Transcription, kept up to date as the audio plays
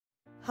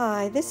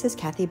Hi, this is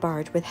Kathy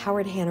Bard with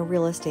Howard Hanna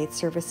Real Estate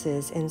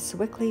Services in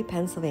Sewickley,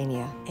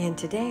 Pennsylvania. And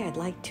today I'd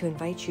like to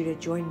invite you to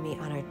join me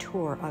on a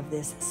tour of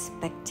this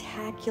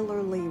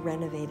spectacularly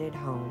renovated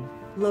home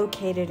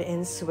located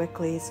in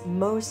Sewickley's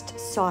most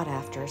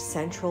sought-after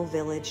Central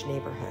Village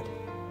neighborhood.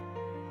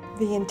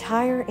 The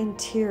entire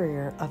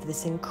interior of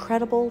this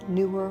incredible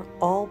newer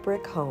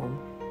all-brick home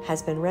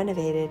has been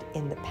renovated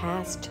in the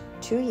past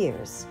 2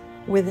 years,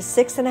 with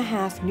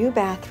 6.5 new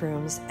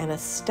bathrooms and a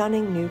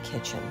stunning new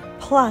kitchen,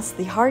 plus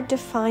the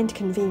hard-to-find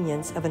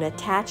convenience of an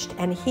attached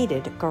and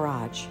heated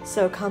garage.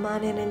 So come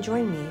on in and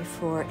join me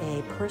for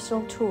a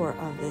personal tour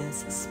of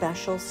this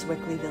special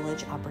Sewickley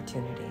Village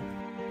opportunity.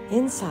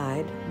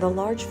 Inside, the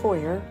large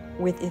foyer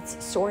with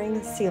its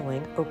soaring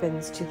ceiling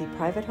opens to the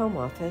private home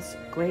office,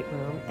 great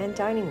room, and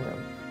dining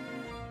room.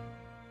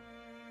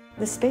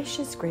 The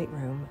spacious great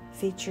room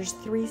features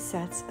 3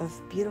 sets of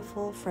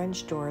beautiful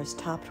French doors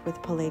topped with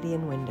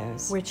Palladian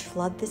windows, which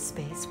flood the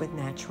space with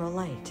natural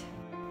light.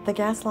 The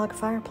gas log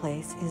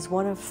fireplace is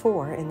one of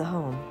 4 in the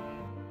home.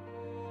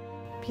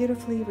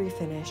 Beautifully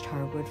refinished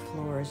hardwood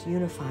floors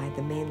unify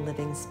the main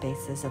living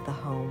spaces of the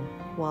home,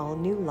 while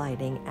new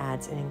lighting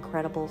adds an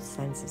incredible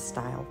sense of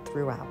style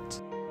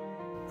throughout.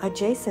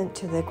 Adjacent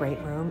to the great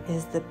room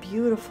is the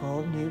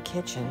beautiful new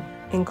kitchen,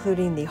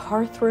 including the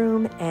hearth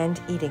room and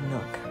eating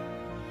nook.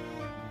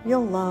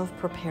 You'll love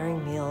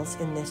preparing meals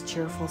in this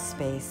cheerful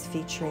space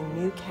featuring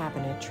new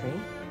cabinetry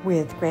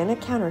with granite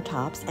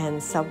countertops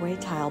and subway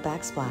tile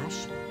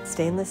backsplash,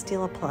 stainless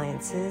steel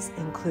appliances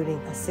including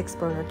a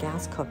 6-burner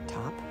gas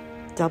cooktop,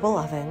 double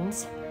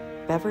ovens,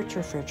 beverage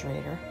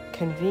refrigerator,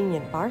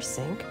 convenient bar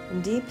sink,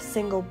 deep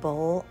single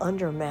bowl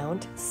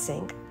undermount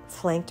sink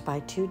flanked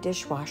by 2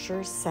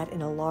 dishwashers set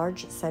in a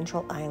large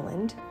central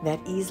island that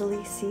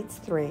easily seats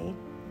 3,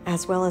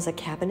 as well as a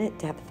cabinet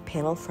depth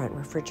panel front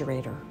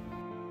refrigerator.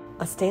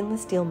 A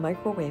stainless steel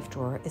microwave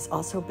drawer is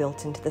also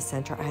built into the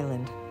center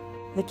island.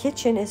 The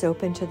kitchen is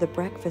open to the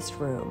breakfast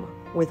room,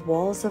 with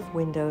walls of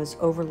windows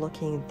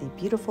overlooking the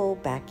beautiful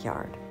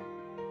backyard,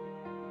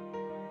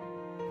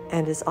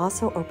 and is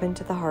also open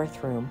to the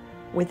hearth room,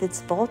 with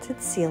its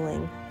vaulted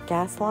ceiling,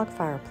 gas log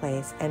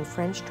fireplace, and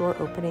French door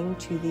opening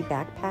to the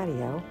back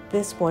patio.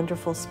 This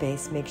wonderful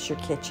space makes your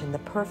kitchen the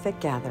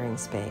perfect gathering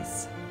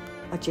space.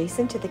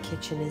 Adjacent to the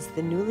kitchen is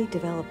the newly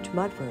developed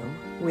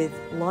mudroom with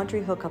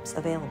laundry hookups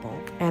available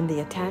and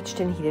the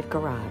attached and heated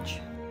garage.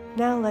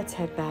 Now let's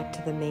head back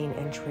to the main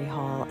entry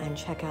hall and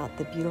check out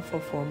the beautiful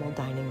formal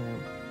dining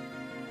room.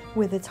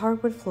 With its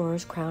hardwood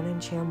floors, crown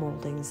and chair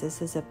moldings, this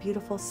is a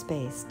beautiful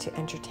space to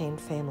entertain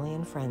family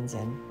and friends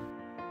in.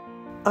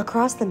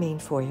 Across the main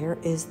foyer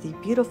is the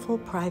beautiful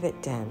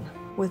private den.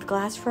 With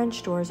glass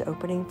French doors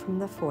opening from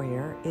the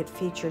foyer, it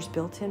features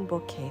built-in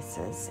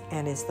bookcases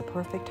and is the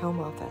perfect home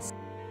office.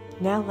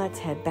 Now let's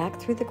head back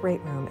through the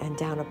great room and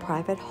down a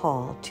private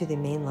hall to the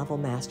main level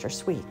master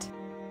suite.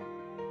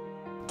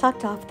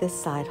 Tucked off this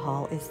side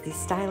hall is the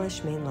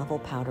stylish main level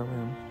powder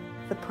room.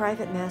 The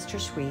private master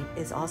suite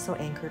is also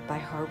anchored by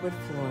hardwood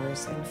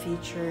floors and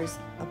features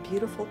a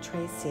beautiful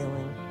tray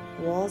ceiling,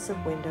 walls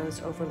of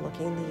windows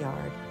overlooking the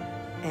yard,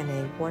 and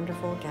a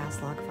wonderful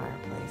gas log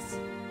fireplace.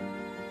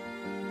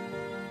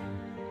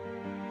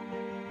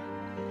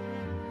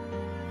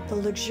 The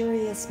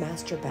luxurious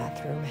master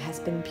bathroom has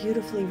been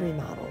beautifully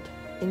remodeled.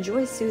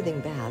 Enjoy soothing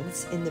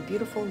baths in the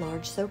beautiful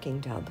large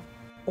soaking tub,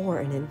 or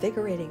an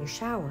invigorating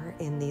shower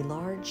in the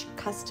large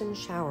custom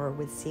shower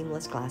with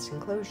seamless glass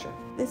enclosure.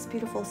 This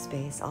beautiful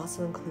space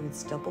also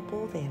includes double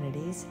bowl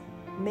vanities,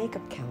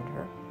 makeup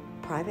counter,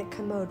 private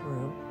commode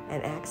room,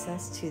 and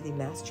access to the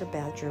master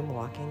bedroom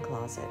walk-in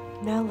closet.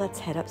 Now let's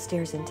head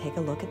upstairs and take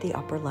a look at the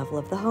upper level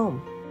of the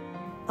home.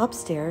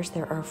 Upstairs,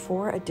 there are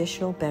 4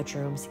 additional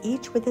bedrooms,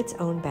 each with its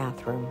own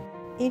bathroom.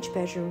 Each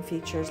bedroom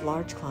features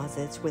large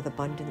closets with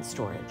abundant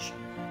storage.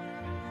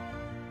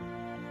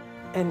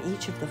 And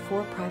each of the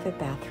 4 private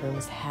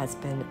bathrooms has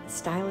been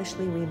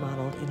stylishly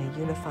remodeled in a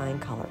unifying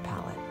color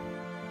palette.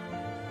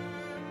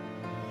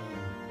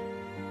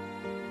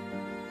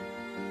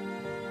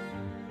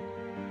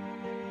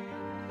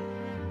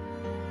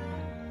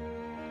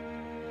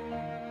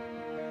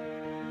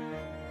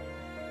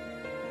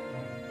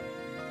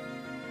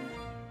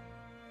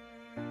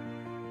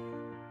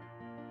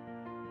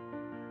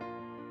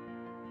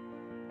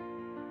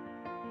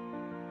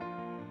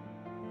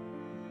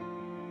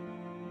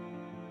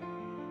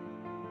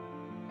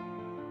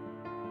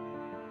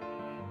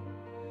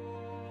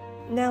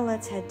 Now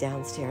let's head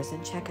downstairs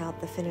and check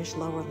out the finished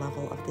lower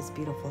level of this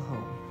beautiful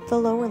home. The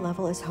lower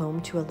level is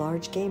home to a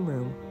large game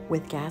room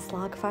with gas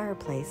log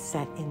fireplace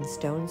set in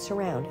stone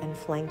surround and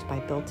flanked by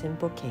built-in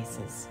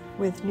bookcases.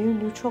 With new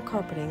neutral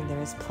carpeting,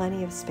 there is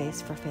plenty of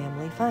space for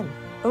family fun.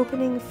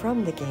 Opening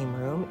from the game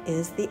room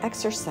is the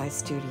exercise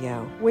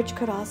studio, which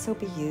could also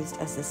be used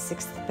as a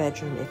 6th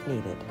bedroom if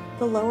needed.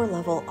 The lower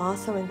level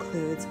also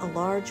includes a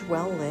large,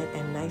 well-lit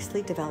and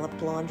nicely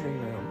developed laundry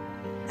room,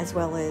 as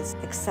well as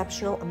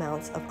exceptional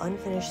amounts of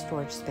unfinished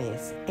storage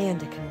space,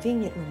 and a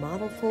convenient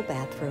remodeled full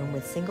bathroom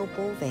with single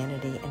bowl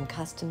vanity and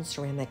custom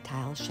ceramic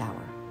tile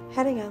shower.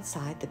 Heading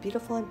outside, the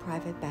beautiful and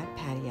private back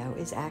patio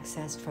is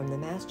accessed from the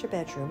master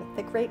bedroom,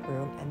 the great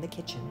room, and the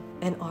kitchen,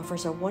 and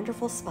offers a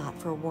wonderful spot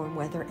for warm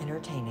weather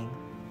entertaining.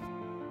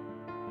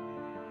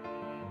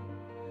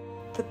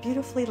 The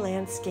beautifully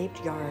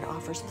landscaped yard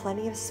offers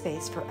plenty of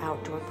space for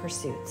outdoor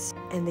pursuits,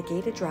 and the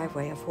gated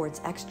driveway affords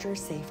extra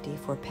safety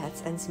for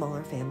pets and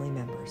smaller family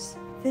members.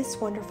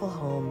 This wonderful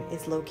home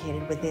is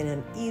located within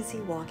an easy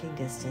walking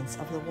distance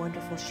of the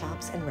wonderful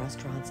shops and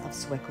restaurants of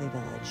Sewickley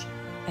Village,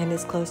 and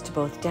is close to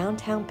both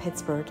downtown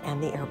Pittsburgh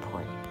and the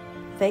airport.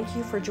 Thank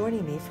you for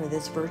joining me for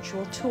this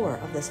virtual tour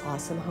of this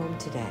awesome home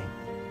today.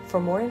 For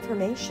more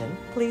information,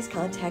 please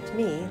contact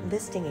me,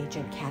 listing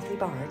agent Kathy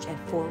Barge,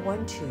 at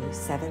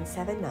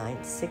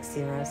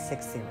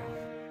 412-779-6060.